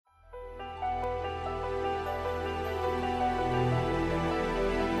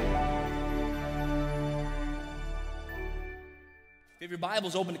Your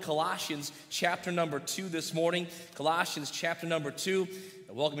Bible's open to Colossians chapter number 2 this morning. Colossians chapter number 2.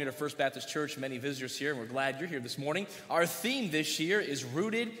 Welcome you to First Baptist Church. Many visitors here, and we're glad you're here this morning. Our theme this year is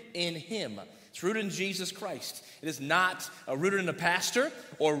rooted in Him. It's rooted in Jesus Christ. It is not rooted in a pastor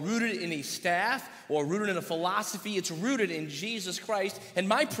or rooted in a staff or rooted in a philosophy. It's rooted in Jesus Christ. And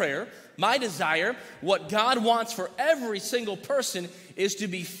my prayer, my desire, what God wants for every single person is to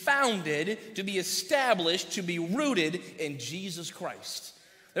be founded, to be established, to be rooted in Jesus Christ.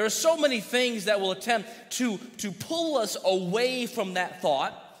 There are so many things that will attempt to pull us away from that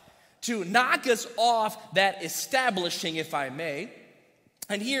thought, to knock us off that establishing, if I may.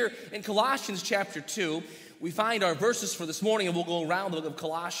 And here in Colossians chapter 2, we find our verses for this morning, and we'll go around the book of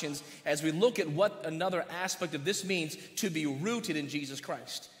Colossians as we look at what another aspect of this means to be rooted in Jesus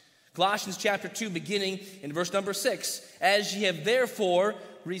Christ. Colossians chapter 2, beginning in verse number 6. As ye have therefore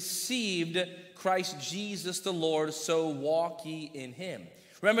received Christ Jesus the Lord, so walk ye in him.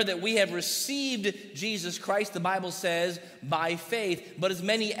 Remember that we have received Jesus Christ, the Bible says, by faith. But as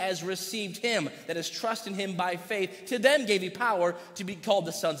many as received him, that is, trust in him by faith, to them gave he power to be called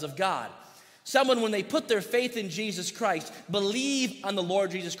the sons of God. Someone, when they put their faith in Jesus Christ, believe on the Lord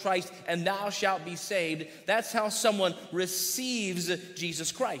Jesus Christ, and thou shalt be saved. That's how someone receives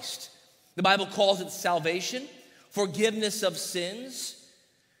Jesus Christ. The Bible calls it salvation, forgiveness of sins.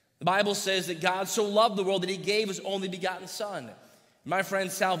 The Bible says that God so loved the world that he gave his only begotten Son. My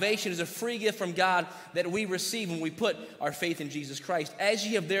friends, salvation is a free gift from God that we receive when we put our faith in Jesus Christ. As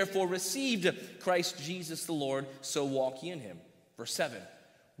ye have therefore received Christ Jesus the Lord, so walk ye in him. Verse 7,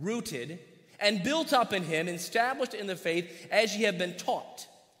 rooted and built up in him, established in the faith, as ye have been taught,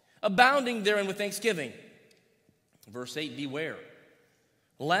 abounding therein with thanksgiving. Verse 8, beware,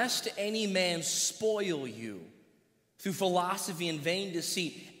 lest any man spoil you through philosophy and vain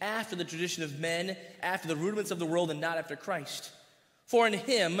deceit, after the tradition of men, after the rudiments of the world, and not after Christ. For in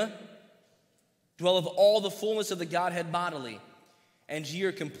him dwelleth all the fullness of the Godhead bodily, and ye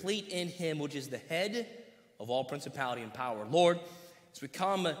are complete in him, which is the head of all principality and power. Lord, as we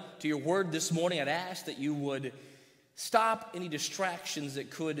come to your word this morning, I'd ask that you would stop any distractions that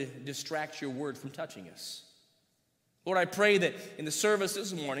could distract your word from touching us. Lord, I pray that in the service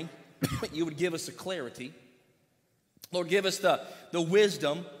this morning, you would give us the clarity. Lord, give us the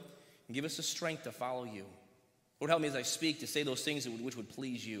wisdom, and give us the strength to follow you. Lord, help me as I speak to say those things which would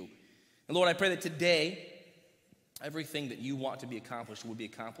please you. And Lord, I pray that today, everything that you want to be accomplished would be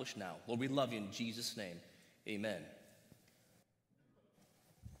accomplished now. Lord, we love you in Jesus' name. Amen.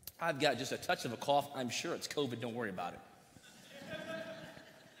 I've got just a touch of a cough. I'm sure it's COVID. Don't worry about it.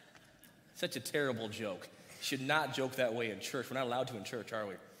 Such a terrible joke. Should not joke that way in church. We're not allowed to in church, are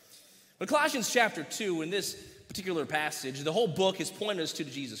we? But Colossians chapter 2, in this particular passage, the whole book is pointing us to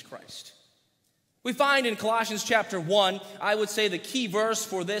Jesus Christ. We find in Colossians chapter 1, I would say the key verse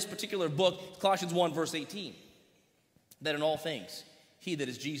for this particular book, Colossians 1, verse 18, that in all things, he that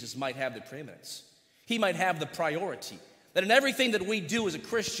is Jesus might have the preeminence. He might have the priority. That in everything that we do as a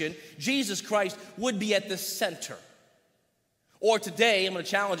Christian, Jesus Christ would be at the center. Or today, I'm going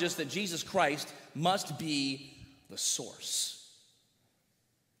to challenge us that Jesus Christ must be the source.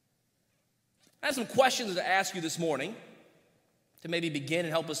 I have some questions to ask you this morning to maybe begin and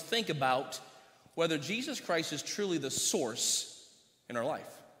help us think about whether Jesus Christ is truly the source in our life.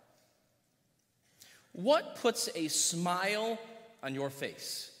 What puts a smile on your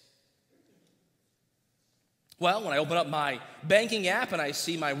face? Well, when I open up my banking app and I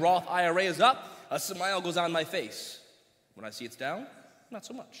see my Roth IRA is up, a smile goes on my face. When I see it's down, not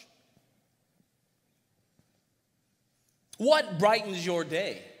so much. What brightens your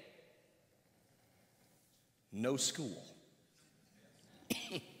day? No school.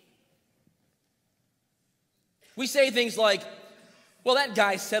 We say things like, well, that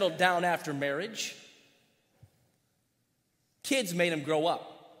guy settled down after marriage. Kids made him grow up.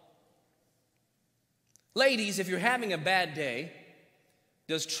 Ladies, if you're having a bad day,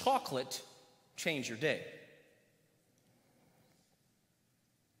 does chocolate change your day?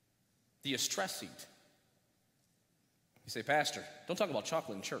 Do you stress eat? You say, Pastor, don't talk about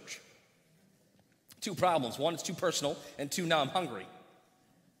chocolate in church. Two problems. One, it's too personal, and two, now I'm hungry.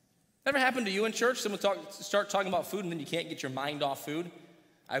 Ever happened to you in church? Someone start talking about food and then you can't get your mind off food?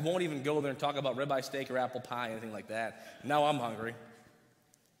 I won't even go there and talk about ribeye steak or apple pie, anything like that. Now I'm hungry.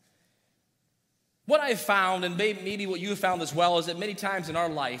 What I've found, and maybe what you have found as well, is that many times in our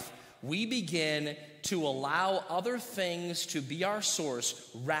life, we begin to allow other things to be our source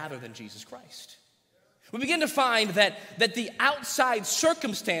rather than Jesus Christ. We begin to find that the outside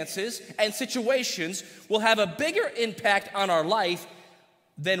circumstances and situations will have a bigger impact on our life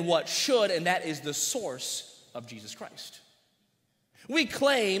than what should, and that is the source of Jesus Christ. We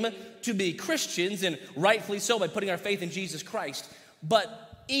claim to be Christians, and rightfully so by putting our faith in Jesus Christ.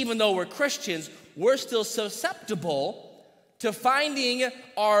 But even though we're Christians, we're still susceptible to finding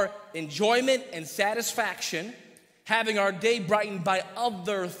our enjoyment and satisfaction, having our day brightened by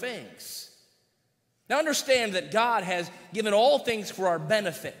other things. Now understand that God has given all things for our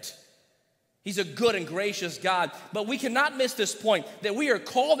benefit. He's a good and gracious God, but we cannot miss this point that we are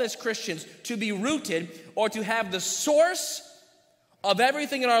called as Christians to be rooted or to have the source of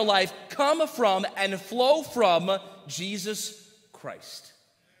everything in our life come from and flow from Jesus Christ.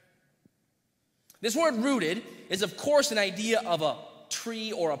 This word rooted is, of course, an idea of a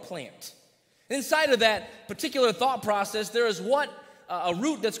tree or a plant. Inside of that particular thought process, there is a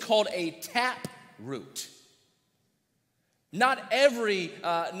root that's called a tap root. Not every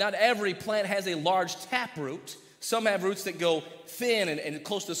plant has a large tap root. Some have roots that go thin and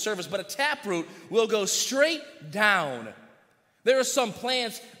close to the surface, but a tap root will go straight down. There are some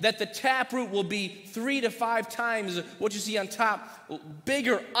plants that the tap root will be 3 to 5 times what you see on top,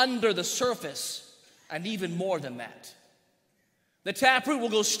 bigger under the surface, and even more than that. The taproot will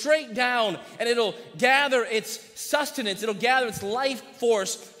go straight down and it'll gather its sustenance, it'll gather its life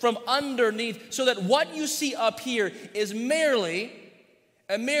force from underneath, so that what you see up here is merely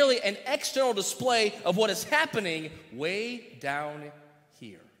an external display of what is happening way down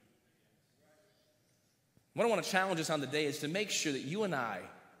here. What I want to challenge us on today is to make sure that you and I,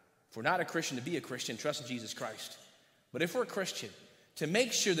 if we're not a Christian, to be a Christian, trust in Jesus Christ. But if we're a Christian, to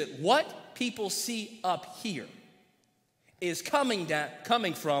make sure that what people see up here is coming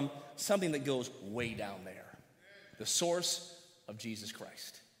from something that goes way down there, the source of Jesus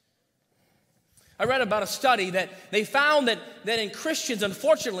Christ. I read about a study that they found that in Christians,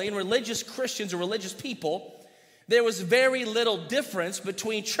 unfortunately, in religious Christians or religious people, there was very little difference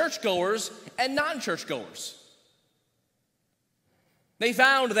between churchgoers and non-churchgoers. They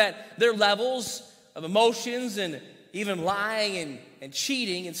found that their levels of emotions and even lying and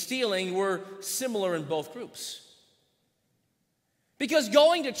cheating and stealing were similar in both groups. Because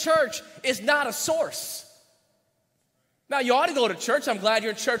going to church is not a source. Now, you ought to go to church. I'm glad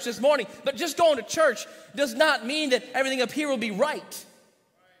you're in church this morning. But just going to church does not mean that everything up here will be right.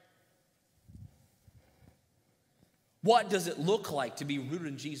 What does it look like to be rooted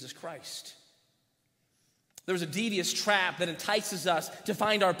in Jesus Christ? There's a devious trap that entices us to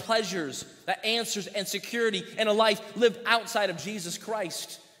find our pleasures, answers, and security in a life lived outside of Jesus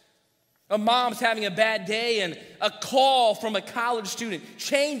Christ. A mom's having a bad day and a call from a college student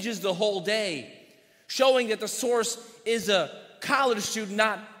changes the whole day, showing that the source is a college student,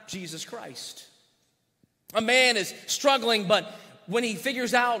 not Jesus Christ. A man is struggling, but when he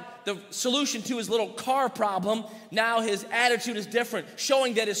figures out the solution to his little car problem, now his attitude is different,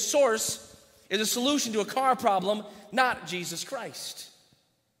 showing that his source is a solution to a car problem, not Jesus Christ.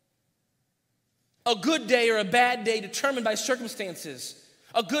 A good day or a bad day determined by circumstances.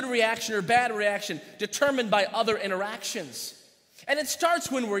 A good reaction or bad reaction determined by other interactions. And it starts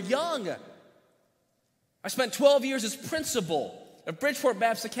when we're young. I spent 12 years as principal of Bridgeport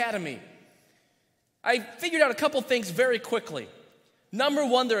Baptist Academy. I figured out a couple things very quickly. Number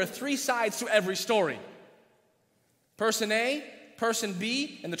one, there are 3 sides to every story. Person A, person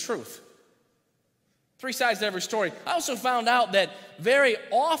B, and the truth. 3 sides to every story. I also found out that very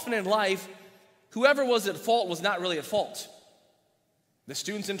often in life, whoever was at fault was not really at fault. The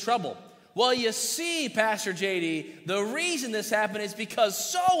student's in trouble. Well, you see, Pastor JD, the reason this happened is because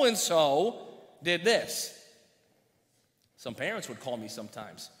so-and-so did this. Some parents would call me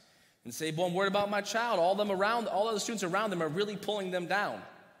sometimes and say, boy, I'm worried about my child. All the students around them are really pulling them down.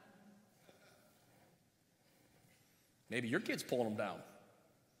 Maybe your kid's pulling them down.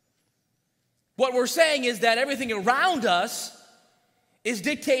 What we're saying is that everything around us is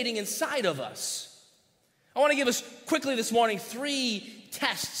dictating inside of us. I want to give us quickly this morning 3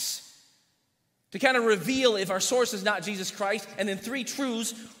 tests to kind of reveal if our source is not Jesus Christ, and then 3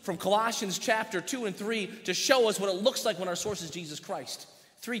 truths from Colossians chapter 2 and 3 to show us what it looks like when our source is Jesus Christ.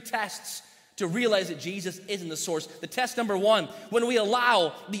 3 tests to realize that Jesus isn't the source. The test number 1, when we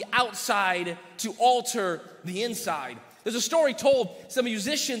allow the outside to alter the inside. There's a story told, some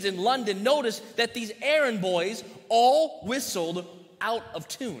musicians in London noticed that these errand boys all whistled out of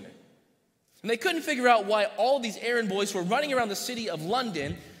tune. And they couldn't figure out why all these errand boys were running around the city of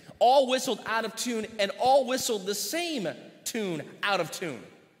London, all whistled out of tune, and all whistled the same tune out of tune.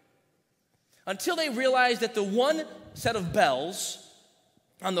 Until they realized that the one set of bells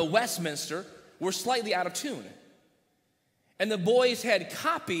on the Westminster were slightly out of tune. And the boys had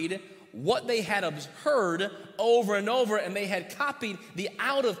copied what they had heard over and over, and they had copied the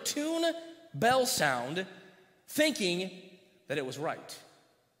out of tune bell sound, thinking that it was right.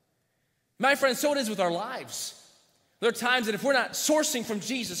 My friends, so it is with our lives. There are times that if we're not sourcing from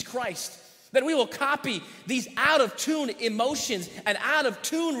Jesus Christ, that we will copy these out-of-tune emotions and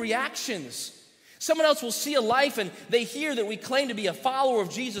out-of-tune reactions. Someone else will see a life and they hear that we claim to be a follower of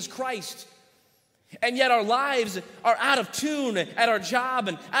Jesus Christ, and yet our lives are out of tune at our job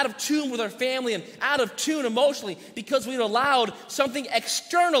and out of tune with our family and out of tune emotionally because we've allowed something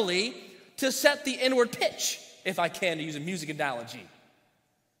externally to set the inward pitch, if I can, to use a music analogy.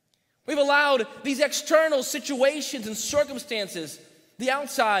 We've allowed these external situations and circumstances, the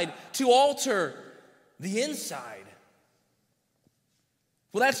outside, to alter the inside.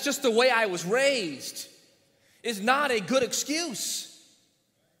 Well, that's just the way I was raised, is not a good excuse.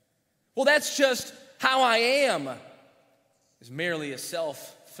 Well, that's just how I am, is merely a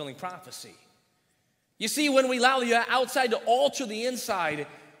self-fulfilling prophecy. You see, when we allow the outside to alter the inside,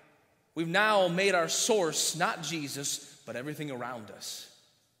 we've now made our source not Jesus, but everything around us.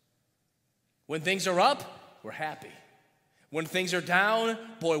 When things are up, we're happy. When things are down,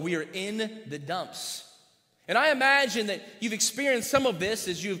 boy, we are in the dumps. And I imagine that you've experienced some of this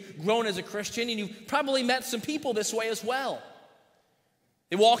as you've grown as a Christian, and you've probably met some people this way as well.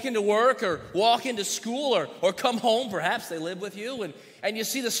 They walk into work or walk into school or come home, perhaps they live with you, and you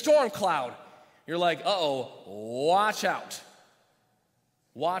see the storm cloud. You're like, uh-oh, watch out.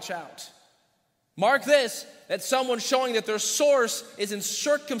 Watch out. Mark this, that someone's showing that their source is in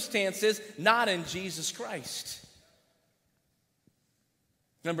circumstances, not in Jesus Christ.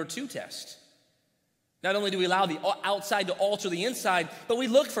 Number 2 test. Not only do we allow the outside to alter the inside, but we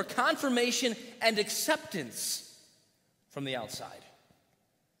look for confirmation and acceptance from the outside.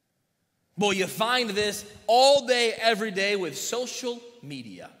 Boy, you find this all day, every day with social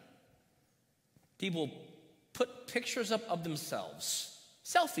media. People put pictures up of themselves.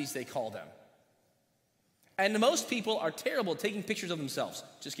 Selfies, they call them. And most people are terrible at taking pictures of themselves,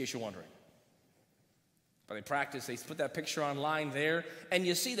 just in case you're wondering. But they practice, they put that picture online there, and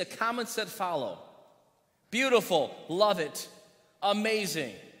you see the comments that follow. Beautiful, love it,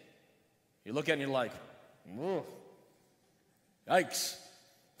 amazing. You look at it and you're like, whoa, yikes.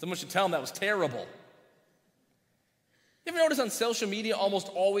 Someone should tell them that was terrible. You ever notice on social media, almost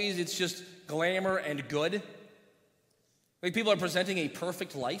always it's just glamour and good? Like people are presenting a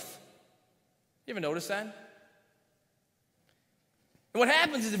perfect life. You ever notice that? And what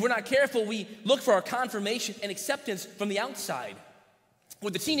happens is if we're not careful, we look for our confirmation and acceptance from the outside.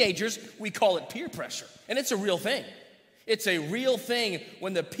 With the teenagers, we call it peer pressure, and it's a real thing. It's a real thing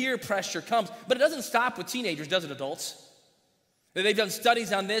when the peer pressure comes, but it doesn't stop with teenagers, does it, adults? They've done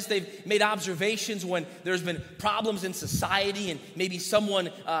studies on this. They've made observations when there's been problems in society and maybe someone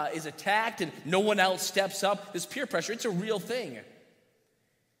is attacked and no one else steps up. This peer pressure, it's a real thing.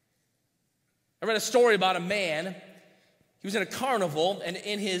 I read a story about a man. He was in a carnival, and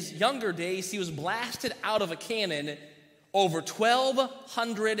in his younger days, he was blasted out of a cannon over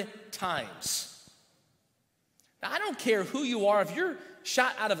 1,200 times. Now, I don't care who you are. If you're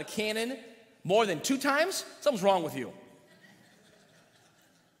shot out of a cannon more than 2 times, something's wrong with you.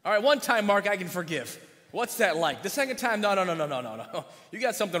 All right, 1 time, Mark, I can forgive. What's that like? The second time, no. You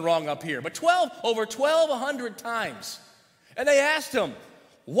got something wrong up here. But over 1,200 times. And they asked him,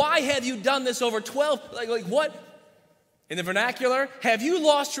 why have you done this over 12? Like what? In the vernacular, have you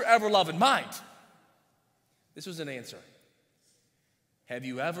lost your ever-loving mind? This was an answer. Have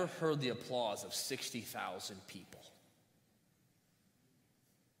you ever heard the applause of 60,000 people?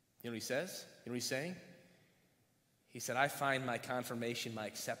 You know what he says? You know what he's saying? He said, I find my confirmation, my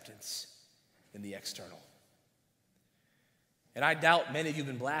acceptance in the external. And I doubt many of you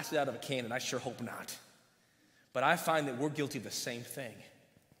have been blasted out of a cannon. I sure hope not. But I find that we're guilty of the same thing.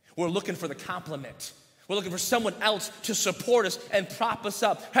 We're looking for the compliment. We're looking for someone else to support us and prop us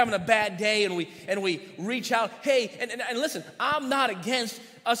up. Having a bad day and we reach out. Hey, and listen, I'm not against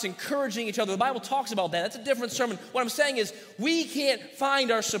us encouraging each other. The Bible talks about that. That's a different sermon. What I'm saying is we can't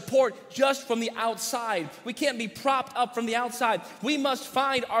find our support just from the outside. We can't be propped up from the outside. We must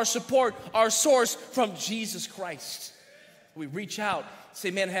find our support, our source from Jesus Christ. We reach out,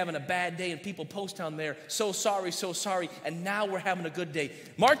 say, man, having a bad day, and people post on there, so sorry, and now we're having a good day.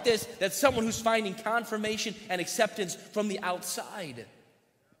 Mark this, that's someone who's finding confirmation and acceptance from the outside.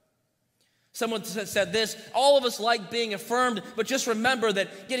 Someone said this, all of us like being affirmed, but just remember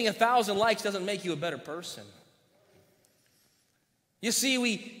that getting 1,000 likes doesn't make you a better person. You see,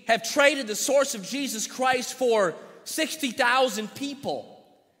 we have traded the source of Jesus Christ for 60,000 people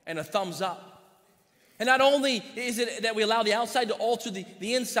and a thumbs up. And not only is it that we allow the outside to alter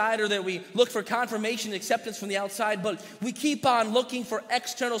the inside, or that we look for confirmation and acceptance from the outside, but we keep on looking for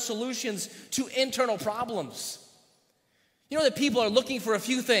external solutions to internal problems. You know that people are looking for a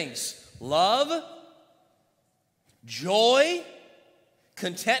few things: love, joy,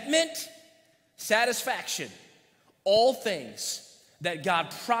 contentment, satisfaction. All things that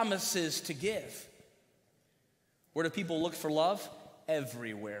God promises to give. Where do people look for love?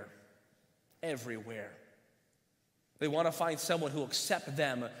 Everywhere. Everywhere. They want to find someone who will accept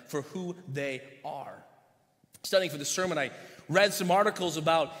them for who they are. Studying for the sermon, I read some articles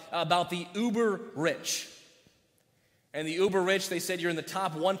about the uber rich. And the uber rich, they said you're in the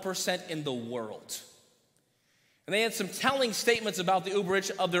top 1% in the world. And they had some telling statements about the uber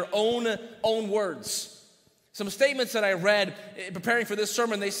rich of their own words. Some statements that I read preparing for this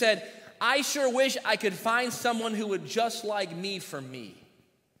sermon, they said, I sure wish I could find someone who would just like me for me.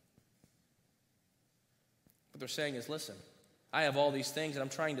 What they're saying is, listen, I have all these things and I'm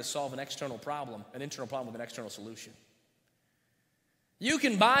trying to solve an internal problem with an external solution. You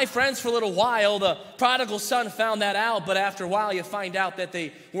can buy friends for a little while. The prodigal son found that out, but after a while you find out that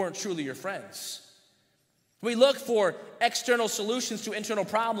they weren't truly your friends. We look for external solutions to internal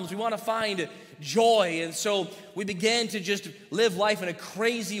problems. We want to find joy, and so we begin to just live life in a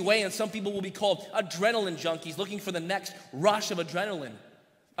crazy way, and some people will be called adrenaline junkies, looking for the next rush of adrenaline,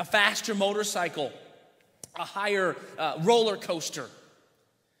 a faster motorcycle, a higher roller coaster,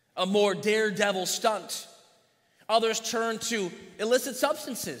 a more daredevil stunt. Others turn to illicit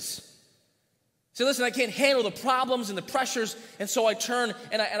substances. So listen, I can't handle the problems and the pressures, and so I turn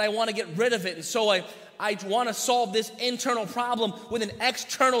and I want to get rid of it, and so I want to solve this internal problem with an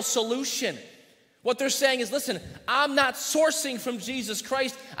external solution. What they're saying is, listen, I'm not sourcing from Jesus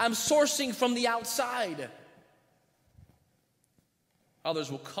Christ, I'm sourcing from the outside.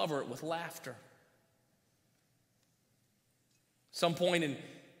 Others will cover it with laughter. Some point in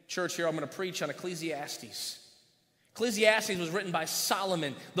church here, I'm going to preach on Ecclesiastes. Ecclesiastes was written by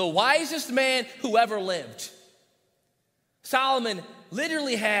Solomon, the wisest man who ever lived. Solomon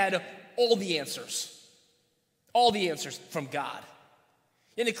literally had all the answers from God.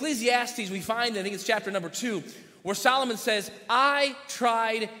 In Ecclesiastes, we find, I think it's chapter number 2, where Solomon says, I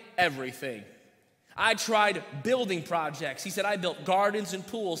tried everything. I tried building projects. He said, I built gardens and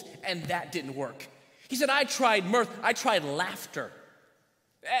pools, and that didn't work. He said, I tried mirth. I tried laughter.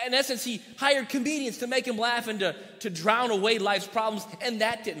 In essence, he hired comedians to make him laugh and to drown away life's problems, and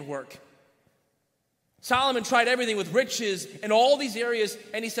that didn't work. Solomon tried everything with riches and all these areas,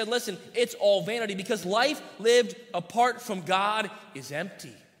 and he said, listen, it's all vanity because life lived apart from God is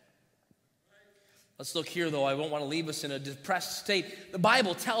empty. Let's look here, though. I won't want to leave us in a depressed state. The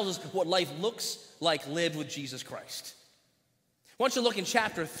Bible tells us what life looks like lived with Jesus Christ. I want you to look in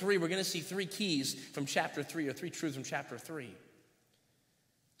chapter 3. We're going to see 3 keys from chapter 3, or 3 truths from chapter 3.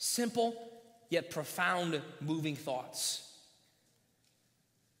 Simple, yet profound, moving thoughts.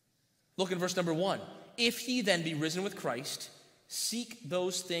 Look in verse number 1. If ye then be risen with Christ, seek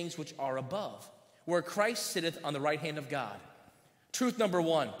those things which are above, where Christ sitteth on the right hand of God. Truth number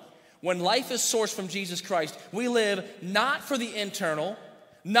 1. When life is sourced from Jesus Christ, we live not for the internal,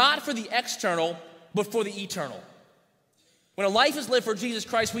 not for the external, but for the eternal. When a life is lived for Jesus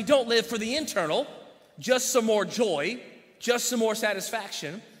Christ, we don't live for the internal, just some more joy, just some more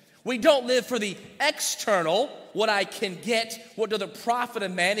satisfaction. We don't live for the external, what I can get, what doth it profit a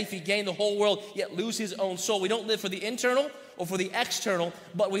man if he gain the whole world, yet lose his own soul. We don't live for the internal or for the external,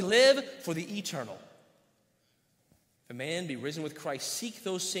 but we live for the eternal. If a man be risen with Christ, seek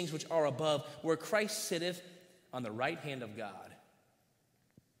those things which are above, where Christ sitteth on the right hand of God.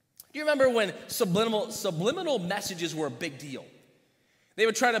 Do you remember when subliminal messages were a big deal? They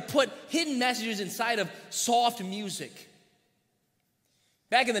would try to put hidden messages inside of soft music.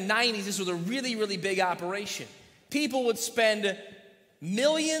 Back in the 90s, this was a really, really big operation. People would spend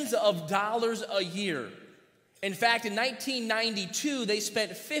millions of dollars a year. In fact, in 1992, they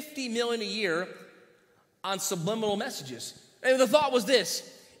spent $50 million a year on subliminal messages. And the thought was this: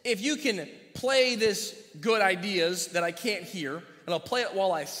 if you can play this good ideas that I can't hear, and I'll play it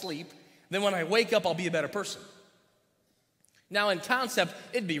while I sleep, then when I wake up, I'll be a better person. Now, in concept,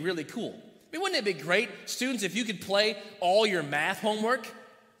 it'd be really cool. I mean, wouldn't it be great, students, if you could play all your math homework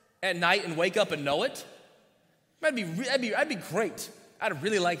at night and wake up and know it? That'd be great. I'd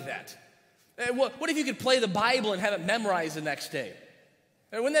really like that. What if you could play the Bible and have it memorized the next day?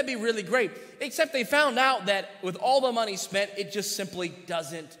 Wouldn't that be really great? Except they found out that with all the money spent, it just simply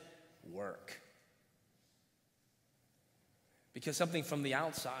doesn't work. Because something from the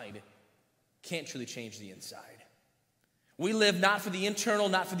outside can't truly change the inside. We live not for the internal,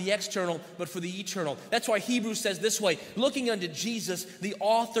 not for the external, but for the eternal. That's why Hebrews says this way: looking unto Jesus, the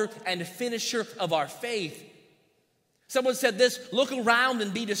author and finisher of our faith. Someone said this: look around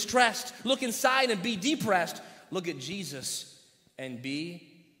and be distressed. Look inside and be depressed. look at Jesus and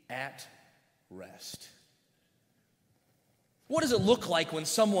be at rest. What does it look like when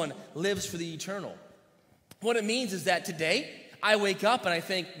someone lives for the eternal? What it means is that today I wake up and I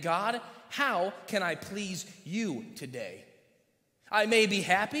think, God, how can I please you today? I may be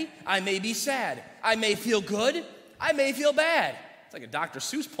happy, I may be sad, I may feel good, I may feel bad. It's like a Dr.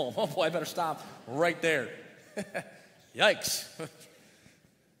 Seuss poem. Oh boy, I better stop right there. Yikes.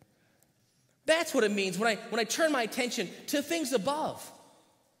 That's what it means when I turn my attention to things above.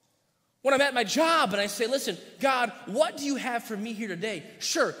 When I'm at my job and I say, listen, God, what do you have for me here today?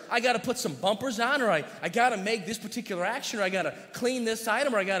 Sure, I got to put some bumpers on, or I got to make this particular action, or I got to clean this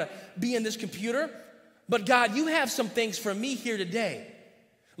item, or I got to be in this computer. But God, you have some things for me here today.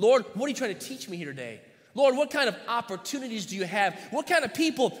 Lord, what are you trying to teach me here today? Lord, what kind of opportunities do you have? What kind of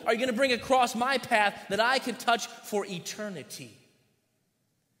people are you going to bring across my path that I can touch for eternity?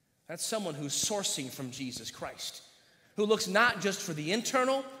 That's someone who's sourcing from Jesus Christ, who looks not just for the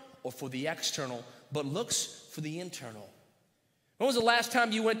internal or for the external, but looks for the internal. When was the last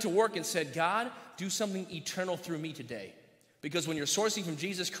time you went to work and said, God, do something eternal through me today? Because when you're sourcing from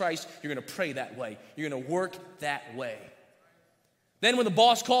Jesus Christ, you're going to pray that way. You're going to work that way. Then when the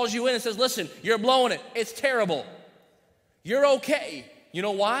boss calls you in and says, listen, you're blowing it. It's terrible. You're okay. You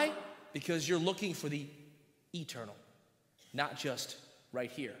know why? Because you're looking for the eternal, not just right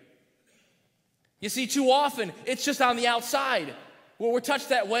here. You see, too often, it's just on the outside where we're touched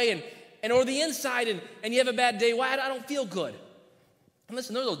that way, and or the inside, and you have a bad day. Why? I don't feel good. And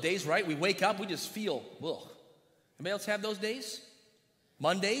listen, there are those days, right? We wake up, we just feel, ugh. Anybody else have those days?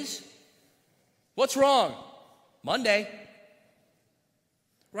 Mondays? What's wrong? Monday.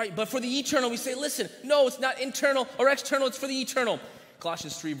 Right, but for the eternal, we say, listen, no, it's not internal or external, it's for the eternal.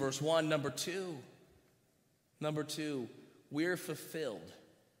 Colossians 3, verse 1, number 2. Number 2, we're fulfilled,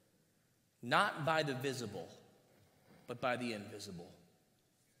 not by the visible, but by the invisible.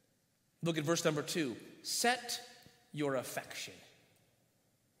 Look at verse number 2. Set your affection.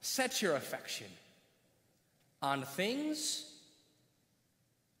 Set your affection on things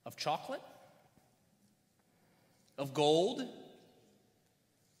of chocolate, of gold,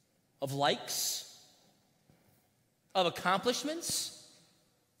 of likes, of accomplishments,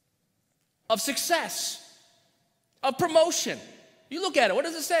 of success, of promotion. You look at it, what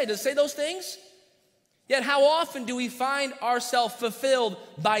does it say? Does it say those things? Yet how often do we find ourselves fulfilled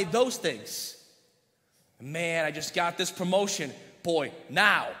by those things? Man, I just got this promotion. Boy,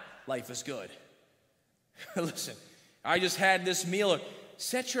 now life is good. Listen, I just had this meal.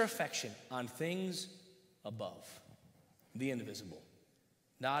 Set your affection on things above, the invisible,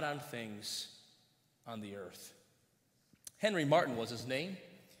 not on things on the earth. Henry Martin was his name.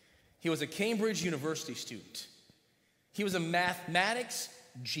 He was a Cambridge University student. He was a mathematics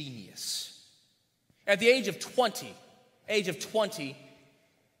genius. At the age of 20,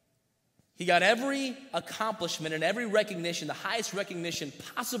 he got every accomplishment and every recognition, the highest recognition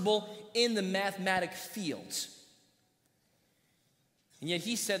possible in the mathematic fields. And yet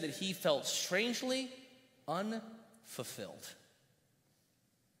he said that he felt strangely unfulfilled.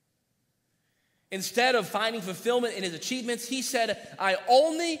 Instead of finding fulfillment in his achievements, he said, I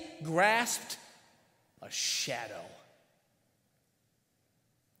only grasped a shadow.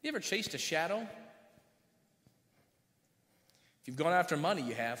 You ever chased a shadow? If you've gone after money,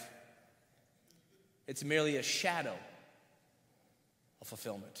 you have. It's merely a shadow of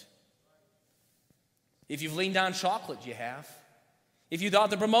fulfillment. If you've leaned on chocolate, you have. If you thought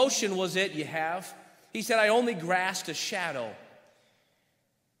the promotion was it, you have. He said, I only grasped a shadow.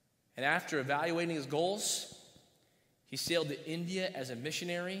 And after evaluating his goals, he sailed to India as a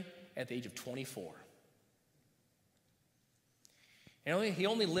missionary at the age of 24. And he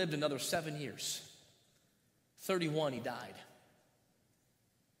only lived another 7 years. 31, he died.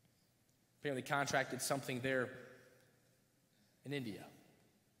 Apparently contracted something there in India.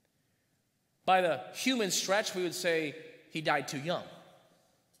 By the human stretch, we would say he died too young.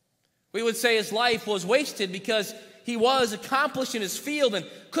 We would say his life was wasted because he was accomplished in his field and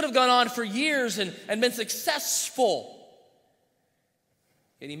could have gone on for years and been successful.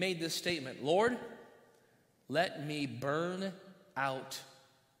 And he made this statement, Lord, let me burn out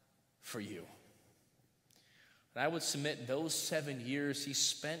for you. And I would submit those 7 years he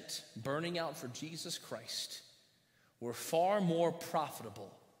spent burning out for Jesus Christ were far more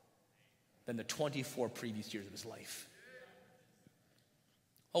profitable than the 24 previous years of his life.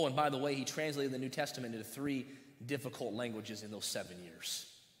 Oh, and by the way, he translated the New Testament into 3 difficult languages in those 7 years,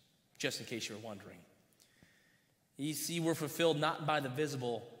 just in case you were wondering. You see, we're fulfilled not by the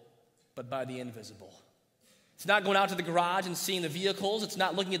visible, but by the invisible. It's not going out to the garage and seeing the vehicles. It's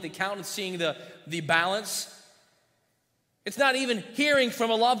not looking at the account and seeing the balance. It's not even hearing from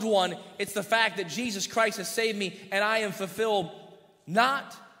a loved one. It's the fact that Jesus Christ has saved me and I am fulfilled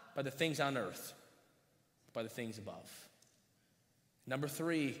not by the things on earth, but by the things above. Number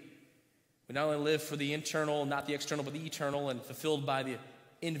 3, we not only live for the internal, not the external, but the eternal, and fulfilled by the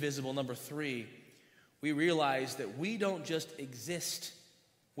invisible. Number 3, we realize that we don't just exist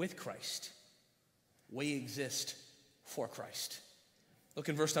with Christ. We exist for Christ. Look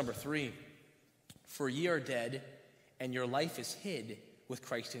in verse number 3. For ye are dead, and your life is hid with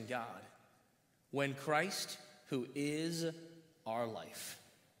Christ in God. When Christ, who is our life.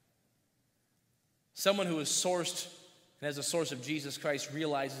 Someone who is sourced and as a source of Jesus Christ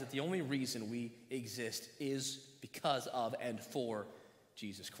realizes that the only reason we exist is because of and for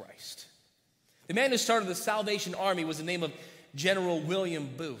Jesus Christ. The man who started the Salvation Army was the name of General William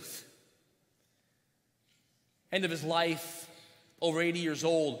Booth. End of his life, over 80 years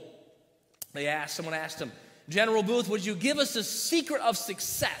old, someone asked him, General Booth, would you give us the secret of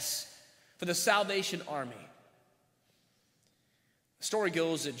success for the Salvation Army? The story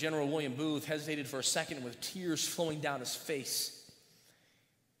goes that General William Booth hesitated for a second with tears flowing down his face.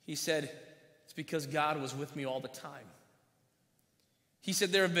 He said, it's because God was with me all the time. He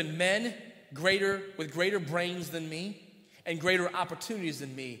said, there have been men with greater brains than me and greater opportunities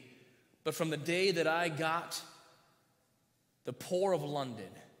than me. But from the day that I got the poor of London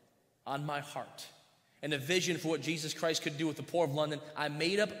on my heart and a vision for what Jesus Christ could do with the poor of London, I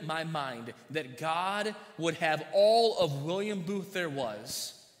made up my mind that God would have all of William Booth there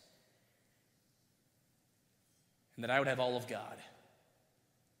was, and that I would have all of God.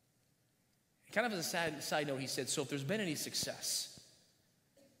 Kind of as a side note, he said, so if there's been any success,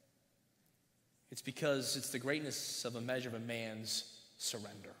 it's because it's the greatness of a measure of a man's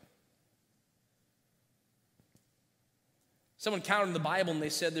surrender. Someone counted in the Bible and they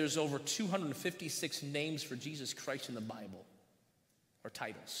said there's over 256 names for Jesus Christ in the Bible, or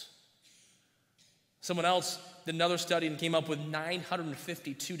titles. Someone else did another study and came up with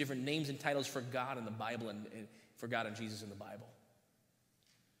 952 different names and titles for God in the Bible and for God and Jesus in the Bible.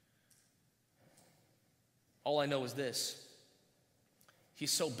 All I know is this: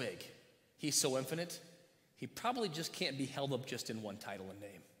 he's so big, he's so infinite, he probably just can't be held up just in one title and name.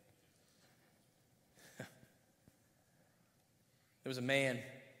 There was a man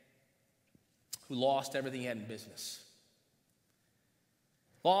who lost everything he had in business.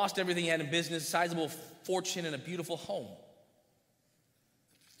 Lost everything he had in business, sizable fortune, and a beautiful home.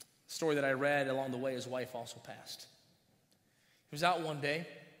 The story that I read along the way, his wife also passed. He was out one day.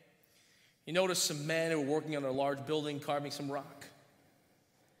 He noticed some men who were working on a large building carving some rock.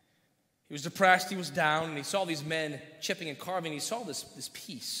 He was depressed, he was down, and he saw these men chipping and carving. He saw this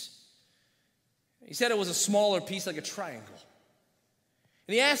piece. He said it was a smaller piece, like a triangle.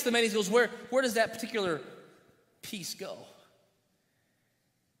 And he asked the man, he goes, where does that particular piece go?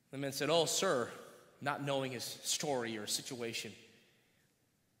 The man said, oh, sir, not knowing his story or situation.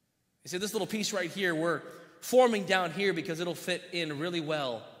 He said, this little piece right here, we're forming down here because it'll fit in really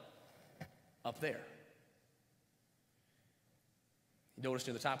well up there. He noticed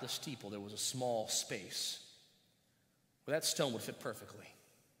near the top of the steeple there was a small space where that stone would fit perfectly.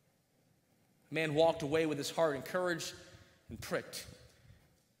 The man walked away with his heart encouraged and pricked,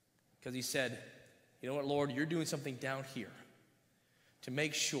 because he said, you know what, Lord, you're doing something down here to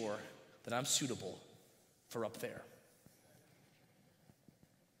make sure that I'm suitable for up there.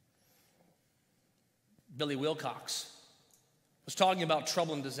 Billy Wilcox was talking about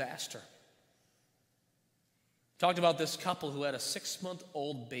trouble and disaster. Talked about this couple who had a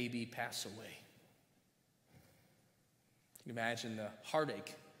 6-month-old baby pass away. You can imagine the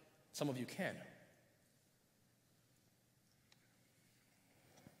heartache. Some of you can.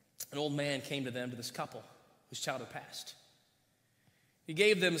 An old man came to this couple whose child had passed. He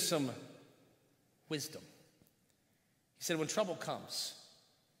gave them some wisdom. He said, when trouble comes,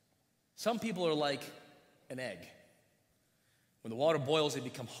 some people are like an egg. When the water boils, they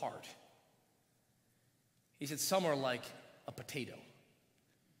become hard. He said, some are like a potato,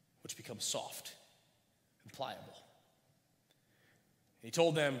 which becomes soft and pliable. And he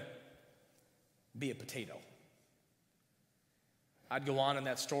told them, be a potato. I'd go on in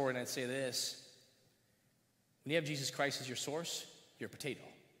that story and I'd say this: when you have Jesus Christ as your source, you're a potato.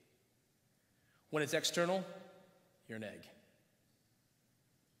 When it's external, you're an egg.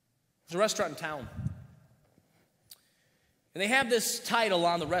 There's a restaurant in town, and they have this title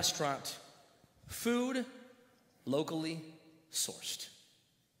on the restaurant: food locally sourced.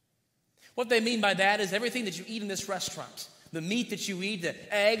 What they mean by that is everything that you eat in this restaurant, the meat that you eat, the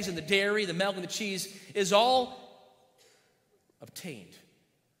eggs and the dairy, the milk and the cheese, is all obtained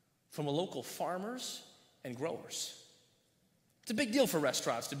from local farmers and growers. It's a big deal for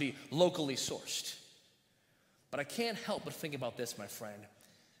restaurants to be locally sourced. But I can't help but think about this, my friend.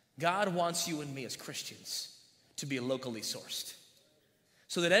 God wants you and me as Christians to be locally sourced,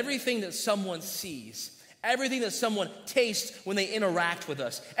 so that everything that someone sees, everything that someone tastes when they interact with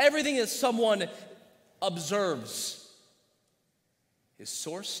us, everything that someone observes is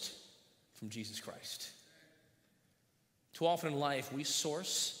sourced from Jesus Christ. Too often in life, we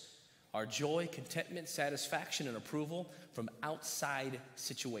source our joy, contentment, satisfaction, and approval from outside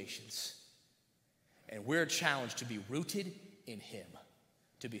situations. And we're challenged to be rooted in Him,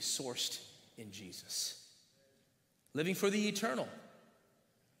 to be sourced in Jesus. Living for the eternal,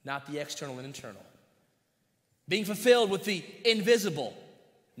 not the external and internal. Being fulfilled with the invisible,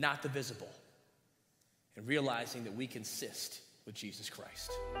 not the visible. And realizing that we consist with Jesus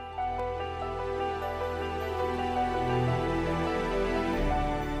Christ.